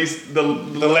 the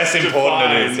less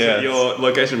important it is. Yeah. Your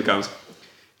location becomes.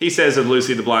 He says of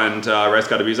Lucy the Blind race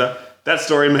card abuser, that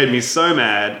story made me so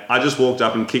mad, I just walked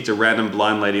up and kicked a random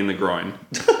blind lady in the groin.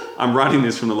 I'm writing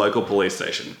this from the local police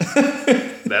station.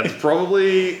 That's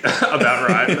probably about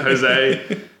right,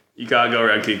 Jose. You can't go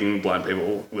around kicking blind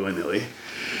people willy-nilly.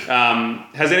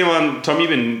 Has anyone, Tom, you've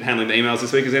been handling the emails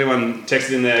this week, has anyone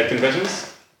texted in their confessions?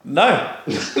 No.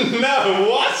 No,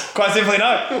 what? Quite simply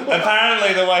no.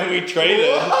 Apparently the way we treated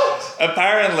it,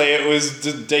 apparently it was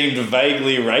deemed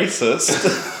vaguely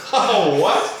racist. Oh,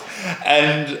 what?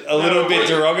 And a little bit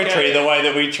derogatory the way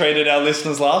that we treated our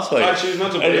listeners last week. I choose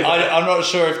not to believe that. I'm not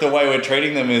sure if the way we're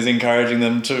treating them is encouraging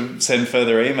them to send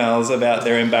further emails about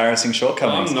their embarrassing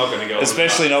shortcomings. I'm not going to go on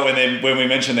especially not when we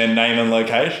mention their name and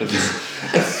locations.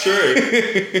 That's true.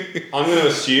 I'm going to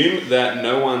assume that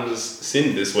no one's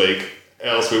sinned this week,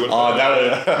 else we would.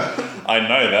 I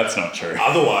know that's not true.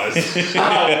 Otherwise,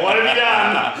 what have you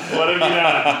done? What have you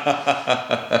done?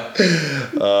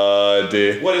 Oh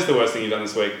dear. What is the worst thing you've done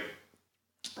this week?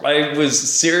 I was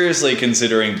seriously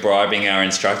considering bribing our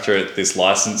instructor at this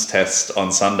license test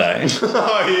on Sunday.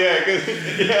 Oh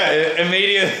yeah,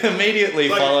 Immediately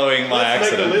following my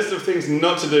accident. Make a list of things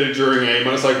not to do during a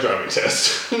motorcycle driving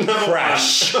test.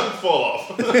 Crash. Fall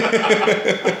off.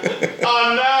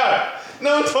 Oh no!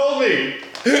 No one told me.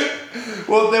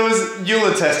 Well,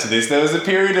 you'll attest to this. There was a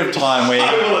period of time where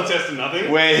I will attest to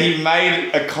nothing. Where he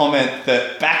made a comment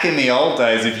that back in the old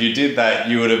days, if you did that,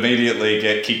 you would immediately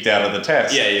get kicked out of the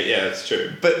test. Yeah, that's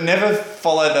true. But never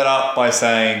followed that up by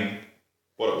saying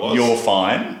what it was. You're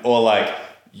fine, or like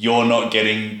you're not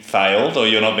getting failed, or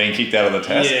you're not being kicked out of the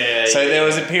test. So there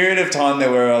was a period of time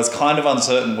there where I was kind of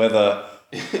uncertain whether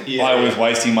I was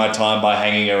wasting my time by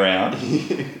hanging around.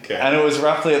 Okay. And it was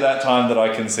roughly at that time that I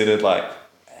considered like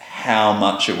how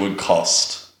much it would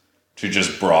cost to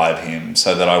just bribe him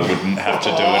so that I wouldn't have to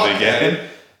do it again.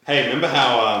 Hey, remember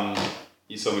how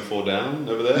you saw me fall down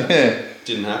over there? Yeah.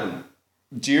 Didn't happen.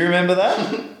 Do you remember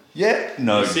that? Yeah.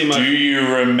 No. Do you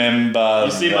remember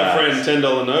You see my friend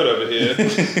 $10 note over here.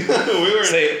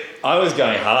 See, I was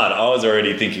going hard. I was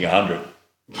already thinking 100.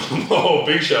 Oh,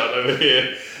 big shot over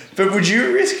here. But would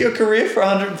you risk your career for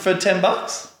 $100 for $10?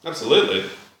 Absolutely.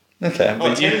 Okay,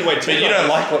 but you don't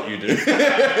like what you do. Oh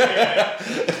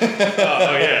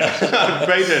yeah,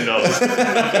 pay $10.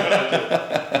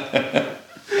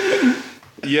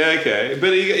 Yeah, okay,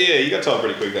 but you got told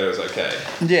pretty quick that it was okay.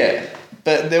 Yeah,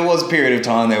 but there was a period of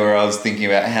time there where I was thinking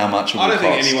about how much it would cost. I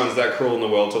don't think anyone's that cruel in the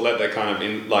world to let that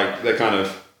kind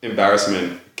of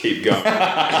embarrassment keep going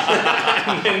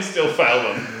and then still fail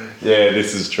them. Yeah,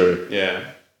 this is true. Yeah.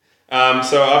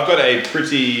 So I've got I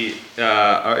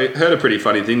heard a pretty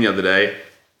funny thing the other day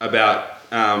about,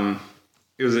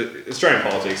 it was Australian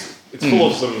politics. It's full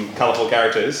of some colourful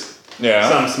characters. Yeah.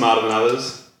 Some smarter than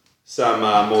others, some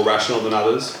more rational than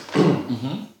others.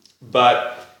 Mm-hmm.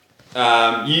 But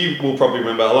you will probably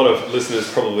remember, a lot of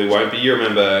listeners probably won't, but you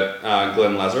remember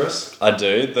Glenn Lazarus. I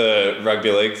do, the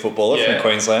rugby league footballer from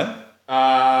Queensland.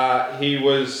 He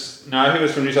was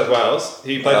from New South Wales.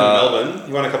 He played for Melbourne.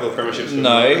 He won a couple of premierships.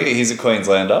 No, he's a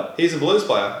Queenslander. He's a Blues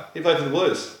player. He played for the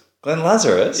Blues. Glenn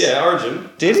Lazarus? Yeah, Origin.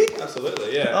 Did he?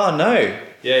 Absolutely, yeah. Oh, no.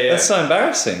 Yeah. That's so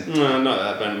embarrassing. No,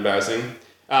 not that embarrassing.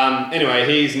 Anyway,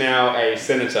 he's now a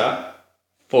senator.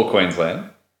 For Queensland.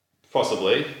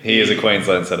 Possibly. He is a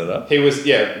Queensland senator. He was,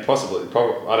 possibly.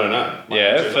 Probably, I don't know.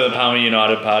 For the Palmer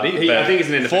United Party. I think he's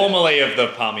an independent. Formerly of the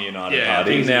Palmer United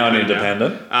Party, now an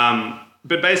independent.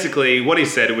 But basically, what he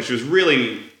said, which was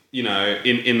really,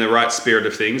 in the right spirit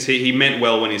of things, he meant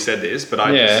well when he said this, but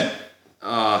I just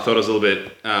thought it was a little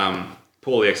bit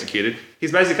poorly executed.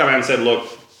 He's basically come out and said, look,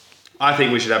 I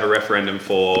think we should have a referendum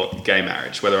for gay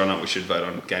marriage, whether or not we should vote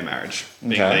on gay marriage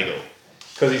being legal.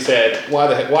 Because he said,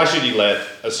 why should you let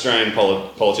Australian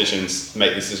politicians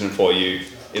make this decision for you?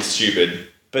 It's stupid.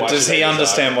 But does he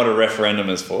understand what a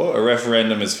referendum is for? A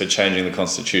referendum is for changing the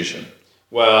Constitution.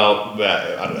 Well,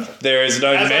 I don't know. There is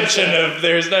no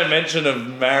mention of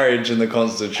marriage in the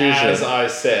Constitution. As I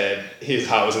said, his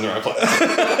heart was in the right place.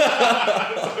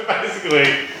 So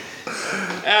basically,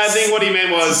 I think what he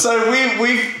meant was. So we've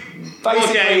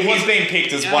basically he's been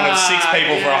picked as one of 6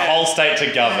 people for a whole state to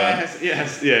govern.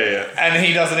 Yes, yeah. And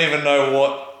he doesn't even know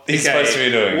what he's supposed to be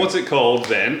doing. What's it called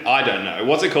then? I don't know.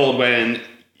 What's it called when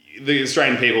the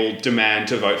Australian people demand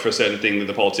to vote for a certain thing that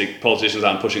the politicians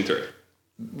aren't pushing through?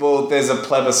 Well, there's a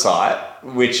plebiscite,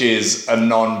 which is a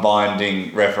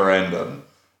non-binding referendum,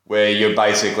 where you're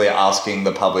basically asking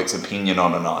the public's opinion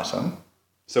on an item.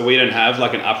 So we don't have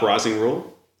like an uprising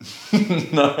rule? No,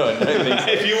 I don't think so.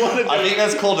 If you want to I think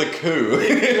that's called a coup. If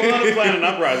you want to plan an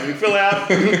uprising, fill out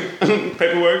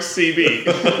paperwork CB.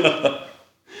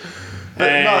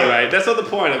 Anyway, that's not the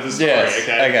point of the story,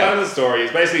 okay? The point of the story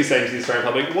is basically saying to the Australian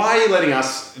public, why are you letting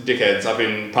us dickheads up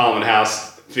in Parliament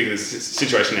House figure this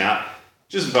situation out?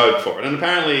 Just vote for it. And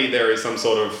apparently there is some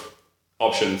sort of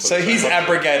option. So he's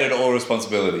abrogated all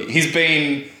responsibility. He's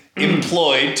been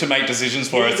employed to make decisions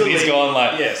for us, and he's gone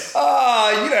like,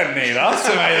 you don't need us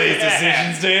to make these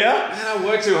decisions, do you? Man, I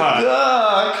work too hard.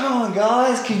 Come on,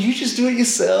 guys, can you just do it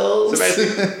yourselves? So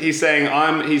basically, he's saying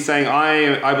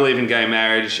I believe in gay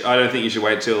marriage. I don't think you should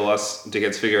wait till us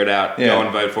dickheads figure it out. Go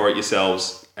and vote for it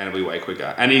yourselves. and it'll be way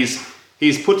quicker. And he's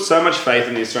put so much faith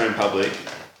in the Australian public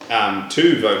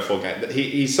to vote for gay.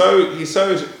 He's so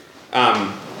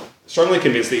strongly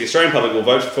convinced that the Australian public will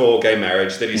vote for gay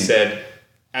marriage that he said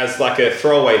as like a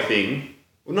throwaway thing.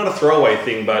 Well, not a throwaway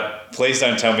thing, but... Please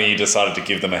don't tell me you decided to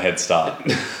give them a head start.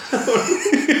 Please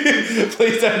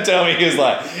don't tell me he was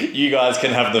like, you guys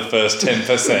can have the first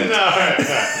 10%.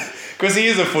 No. Because he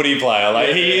is a footy player. Like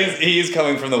he is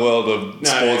coming from the world of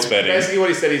sports betting. Basically what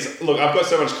he said is, look, I've got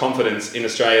so much confidence in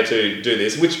Australia to do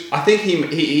this, which I think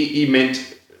he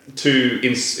meant to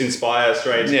inspire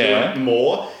Australia to do it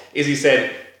more, is he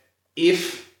said,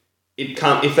 if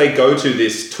they go to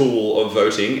this tool of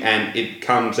voting and it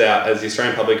comes out as the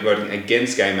Australian public voting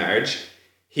against gay marriage,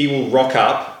 he will rock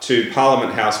up to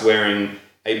Parliament House wearing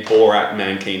a Borat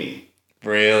mankini.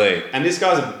 Really? And this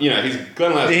guy's, he's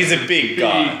Glenn Lazarus. He's a big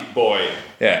guy. Big boy.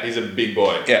 Yeah. He's a big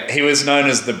boy. Yeah, he was known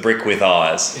as the brick with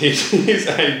eyes. He's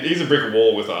a brick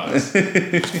wall with eyes.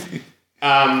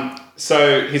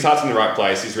 So his heart's in the right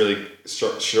place. He's really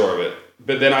sure of it.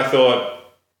 But then I thought,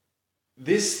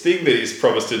 this thing that he's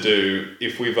promised to do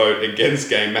if we vote against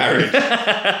gay marriage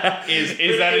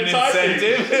is that an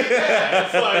incentive? Yeah,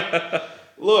 it's like,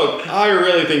 look, I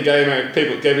really think gay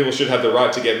people should have the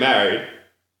right to get married.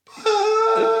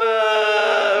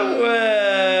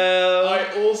 Well, I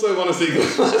also want to see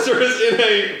Glenn Lazarus in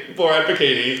a Borat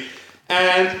bikini,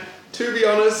 and to be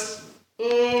honest,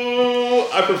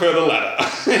 I prefer the latter.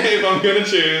 If I'm going to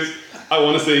choose, I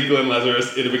want to see Glenn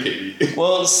Lazarus in a bikini.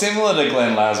 Well, similar to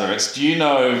Glenn Lazarus, do you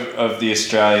know of the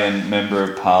Australian Member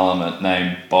of Parliament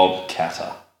named Bob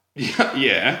Katter?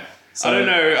 Yeah. So, I don't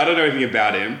know anything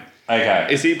about him. Okay.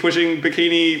 Is he pushing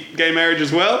bikini gay marriage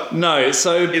as well? No,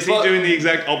 so... Is he doing the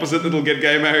exact opposite that'll get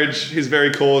gay marriage, his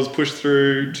very cause, pushed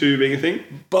through to being a thing?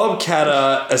 Bob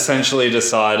Katter essentially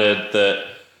decided that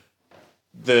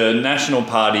the National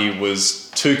Party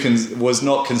was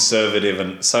not conservative,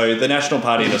 and so the National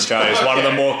Party in Australia is one of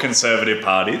the more conservative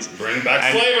parties. Bring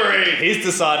back slavery! He's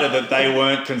decided that they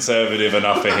weren't conservative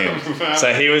enough for him,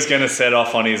 so he was going to set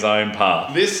off on his own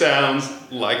path. This sounds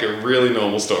like a really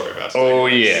normal story about slavery. Oh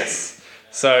yes.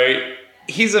 So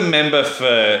he's a member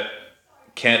for.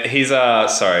 He's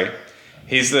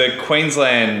the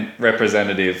Queensland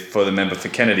representative for the member for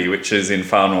Kennedy, which is in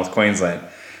far north Queensland.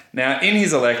 Now in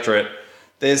his electorate,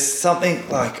 there's something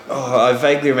like, I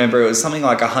vaguely remember it was something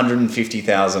like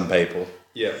 150,000 people.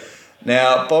 Yeah.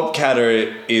 Now, Bob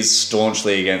Katter is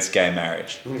staunchly against gay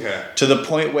marriage. Okay. To the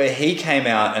point where he came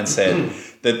out and said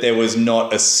that there was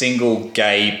not a single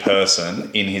gay person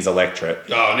in his electorate.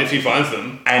 Oh, and if he finds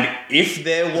them. And if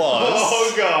there was...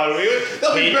 Oh, God.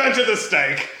 They'll be burnt to the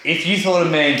stake. If you thought a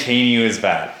mankini was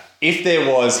bad, if there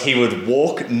was, he would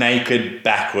walk naked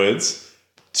backwards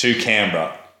to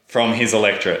Canberra from his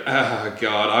electorate. Oh,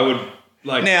 God. I would...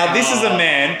 Now, this is a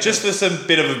man, just for some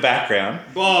bit of a background.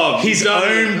 Bob. His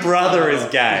own brother is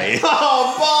gay.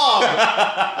 Oh, Bob!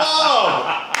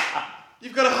 Bob!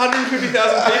 You've got 150,000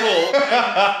 people.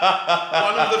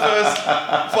 One of the first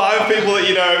 5 people that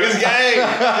you know is gay.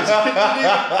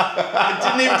 It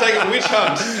didn't even take a witch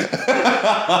hunt.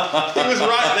 He was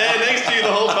right there next to you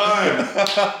the whole time.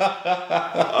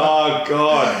 Oh,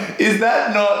 God. Is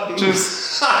that not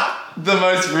just the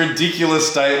most ridiculous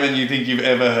statement you think you've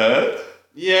ever heard?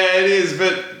 Yeah, it is,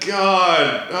 but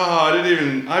God,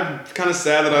 I'm kind of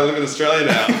sad that I live in Australia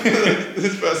now.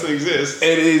 This person exists.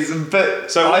 It is,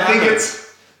 but so I think it's,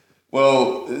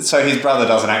 so his brother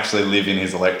doesn't actually live in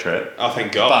his electorate. Oh,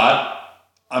 thank God. But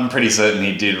I'm pretty certain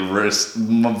he did,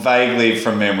 vaguely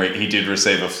from memory, he did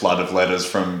receive a flood of letters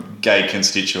from gay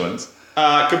constituents.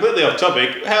 Completely off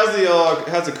topic. How's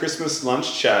the Christmas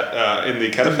lunch chat in the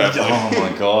Katter family? Oh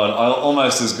my God!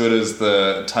 Almost as good as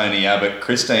the Tony Abbott,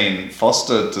 Christine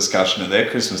Foster discussion at their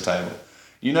Christmas table.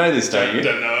 You know this, don't you?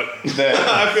 Don't know it.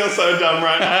 I feel so dumb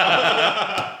right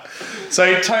now.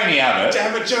 So Tony Abbott.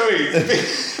 Damn it, Joey!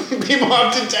 Be more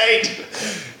up to date.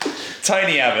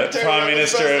 Tony Abbott, Prime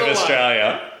Minister of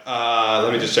Australia.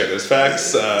 Let me just check those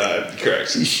facts.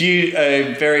 Correct.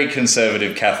 A very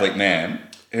conservative Catholic man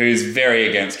who's very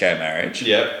against gay marriage.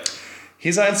 Yep.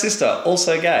 His own sister,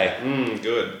 also gay.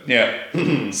 Good. Yeah.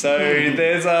 So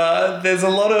there's a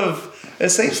lot of... It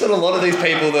seems that a lot of these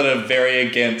people that are very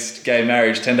against gay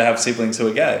marriage tend to have siblings who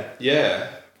are gay. Yeah.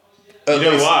 You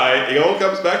know why? It all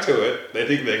comes back to it. They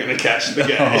think they're going to catch the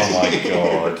gay. Oh my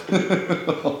God.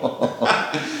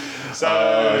 So...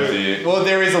 Oh dear. Well,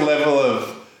 there is a level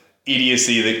of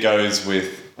idiocy that goes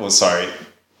with...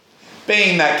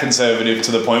 being that conservative to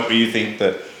the point where you think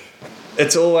that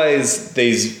it's always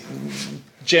these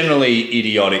generally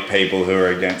idiotic people who are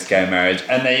against gay marriage,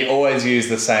 and they always use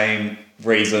the same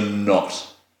reason not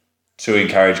to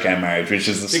encourage gay marriage, which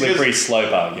is the slippery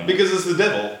slope argument. Because it's the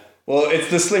devil. Well, it's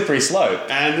the slippery slope.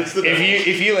 And it's the devil.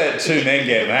 If you let two men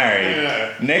get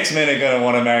married, next men are going to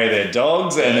want to marry their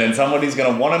dogs, and then somebody's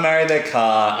going to want to marry their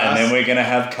car, and then we're going to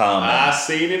have car men. I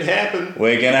seen it happen.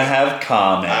 We're going to have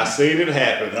car men. I seen it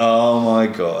happen. Oh my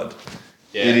God.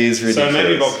 Yeah. It is ridiculous. So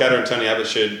maybe Bob Catter and Tony Abbott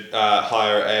should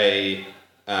hire a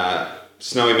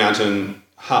snowy mountain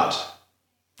hut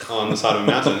on the side of a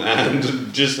mountain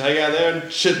and just hang out there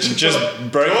and just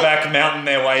Brokeback Mountain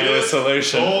their way to a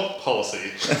solution. Talk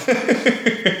policy.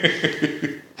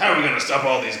 How are we going to stop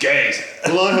all these gays?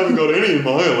 Well, I haven't got any in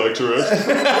my electorate.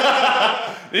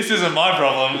 This isn't my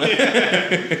problem.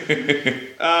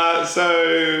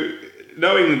 So,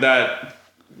 knowing that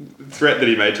threat that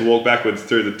he made to walk backwards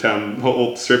through the town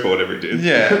hall strip or whatever he did.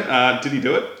 Yeah. Did he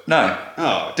do it? No.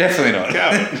 Oh. Definitely not.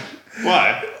 Coward.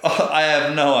 Why? I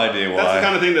have no idea why. That's the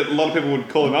kind of thing that a lot of people would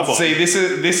call him up on. See, this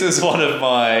is one of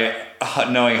my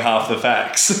knowing half the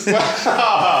facts.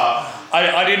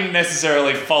 I didn't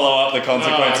necessarily follow up the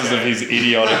consequences of his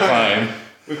idiotic claim.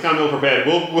 We've come ill prepared.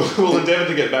 We'll endeavour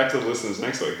to get back to the listeners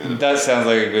next week. Then. That sounds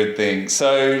like a good thing.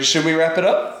 So, should we wrap it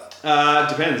up?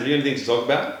 Depends. Have you anything to talk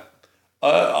about?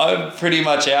 I'm pretty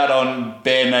much out on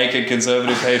bare naked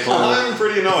conservative people. I'm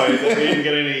pretty annoyed that we didn't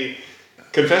get any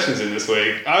confessions in this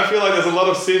week. I feel like there's a lot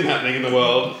of sin happening in the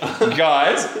world.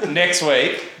 Guys, next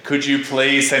week, could you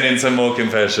please send in some more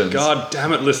confessions? God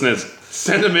damn it, listeners.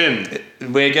 Send them in.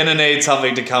 We're going to need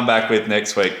something to come back with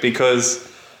next week because,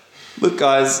 look,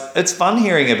 guys, it's fun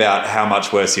hearing about how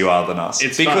much worse you are than us.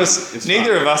 Because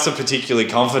neither of us are particularly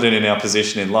confident in our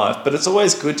position in life, but it's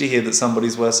always good to hear that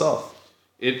somebody's worse off.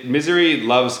 Misery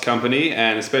loves company,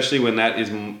 and especially when that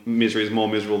misery is more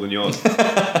miserable than yours.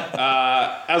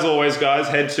 As always, guys,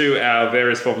 head to our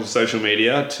various forms of social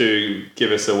media to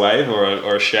give us a wave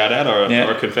or a shout out or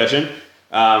a confession.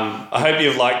 I hope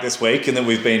you've liked this week and that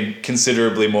we've been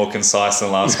considerably more concise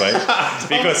than last week.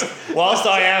 Because whilst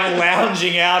I am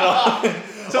lounging out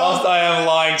whilst I am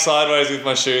lying sideways with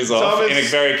my shoes off in a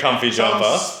very comfy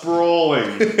jumper.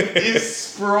 Sprawling. He's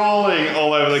sprawling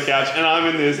all over the couch and I'm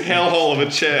in this hellhole of a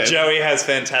chair. Joey has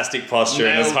fantastic posture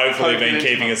and has hopefully been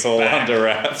keeping us all under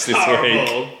wraps this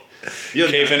week.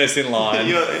 Keeping us in line.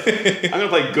 I'm going to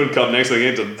play good cop next week.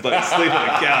 I get to sleep on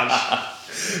the couch.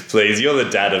 Please, you're the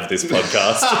dad of this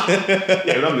podcast.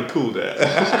 Yeah, but I'm the cool dad.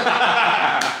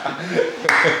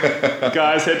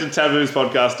 Guys, head to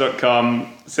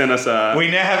taboospodcast.com. Send us a...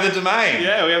 We now have the domain.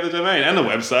 Yeah, we have the domain and the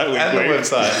website. And the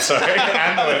website.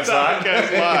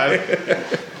 Goes live.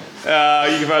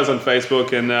 You can find us on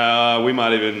Facebook and we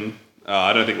might even...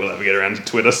 I don't think we'll ever get around to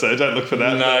Twitter, so don't look for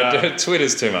that. No, but,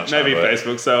 Twitter's too much. Maybe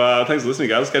Facebook. So thanks for listening,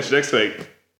 guys. Catch you next week.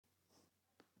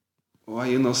 Why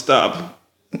you no stop?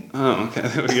 Oh, okay.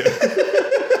 There we go.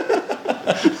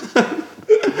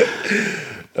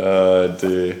 Oh,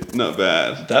 dear. Not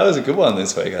bad. That was a good one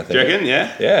this week, I think. Do you reckon?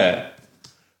 Yeah? Yeah.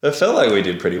 It felt like we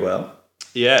did pretty well.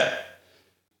 Yeah.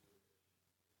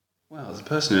 Wow, there's a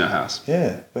person in our house.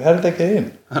 Yeah. But how did they get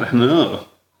in? I don't know.